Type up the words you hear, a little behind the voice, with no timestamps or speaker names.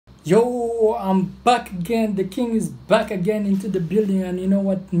Yo, I'm back again. The king is back again into the building, and you know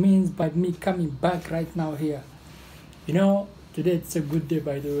what it means by me coming back right now here. Today it's a good day,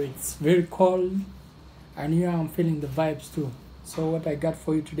 by the way. It's very cold, and I'm feeling the vibes too. So what I got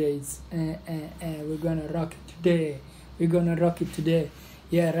for you today is, we're gonna rock it today. We're gonna rock it today.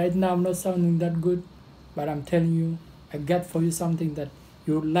 Yeah, right now I'm not sounding that good, but I'm telling you, I got for you something that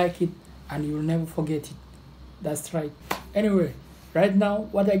you'll like it and you'll never forget it. That's right. Anyway, right now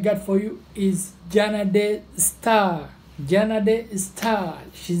what I got for you is Jana the Star. Jana the Star.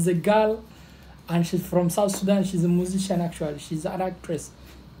 She's a girl and she's from South Sudan. She's a musician actually. She's an actress.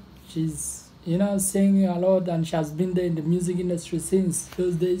 She's singing a lot, and she has been there in the music industry since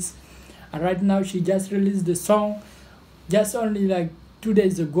those days. And right now she just released the song just only like 2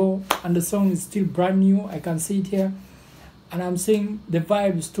 days ago, and the song is still brand new. I can see it here. And I'm saying the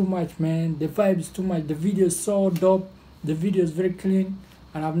vibe is too much, man. The vibe is too much. The video is so dope. The video is very clean.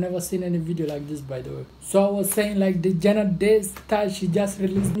 And I've never seen any video like this, by the way. So I was saying, like, the Jana Day Star, she just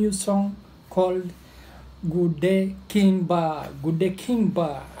released a new song called Gudekingba.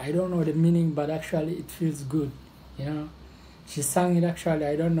 Gudekingba. I don't know the meaning, but actually it feels good. She sang it actually.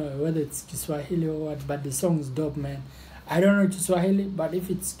 I don't know whether it's Kiswahili or what, but the song is dope, man. I don't know Kiswahili, but if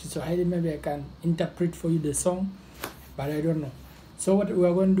it's Kiswahili, maybe I can interpret for you the song. But I don't know. So what we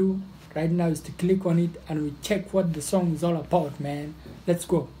are going to do right now is to click on it and we check what the song is all about, man. Let's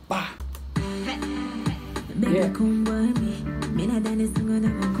go. Bah. Yeah.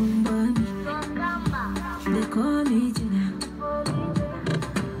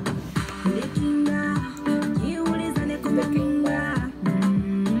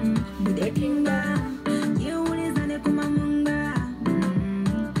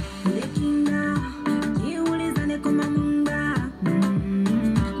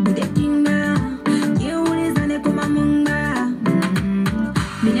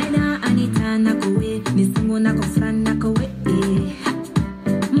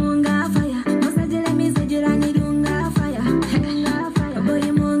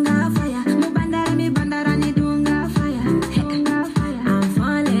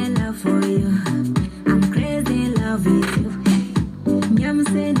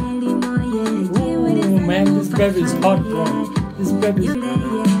 Man, this baby is hot, bro. This baby is...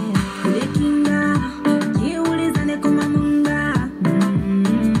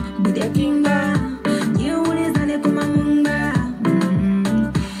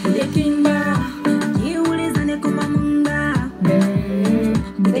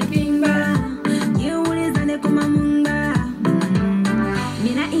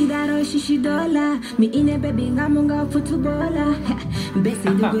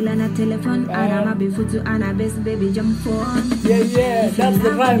 Yeah, that's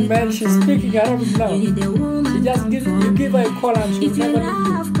the rhyme, man. She's speaking Arabic now. She just give her a call and she'll never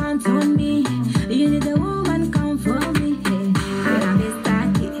leave you. You need a woman, come for me.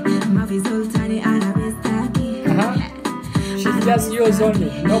 She's just yours only,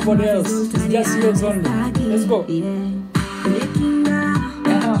 nobody else. She's just yours only. Let's go.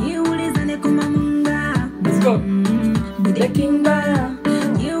 Let's go. Gudekingba.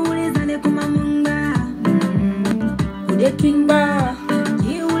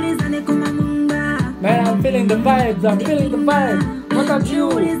 Man, I'm feeling the vibes. I'm feeling the vibe. What about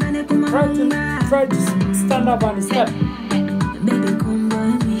you? Try to stand up and step.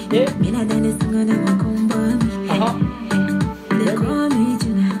 Yeah.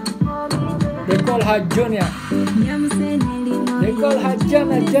 They call her Junior. They call her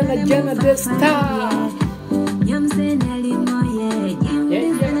Jana the Star.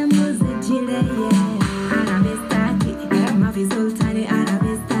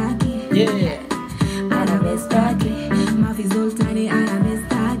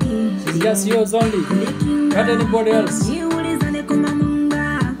 It's just yours only, not anybody else. And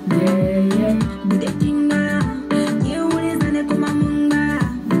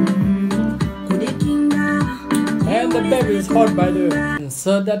the baby is hot, by the way.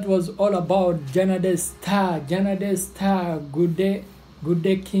 So that was all about Jana the Star. Jana the Star, Gudekingba.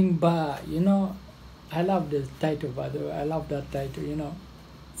 I love the title, by the way. I love that title,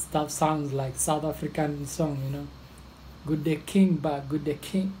 Stuff sounds like South African song, Gudekingba,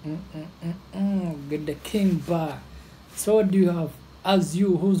 Gudekingba. So what do you have? As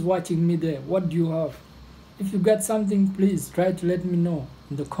you who's watching me there, what do you have? If you got something, please try to let me know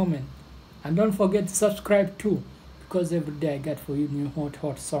in the comment. And don't forget to subscribe too, because every day I got for you new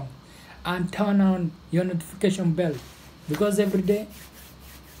hot song. And turn on your notification bell, because every day,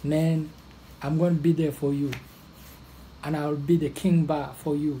 man, I'm going to be there for you. And I'll be the king bar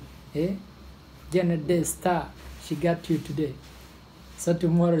for you. Jana the Star, she got you today. So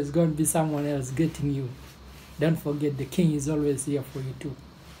tomorrow is going to be someone else getting you. Don't forget, the king is always here for you too.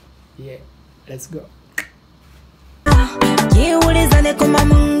 Yeah, let's go.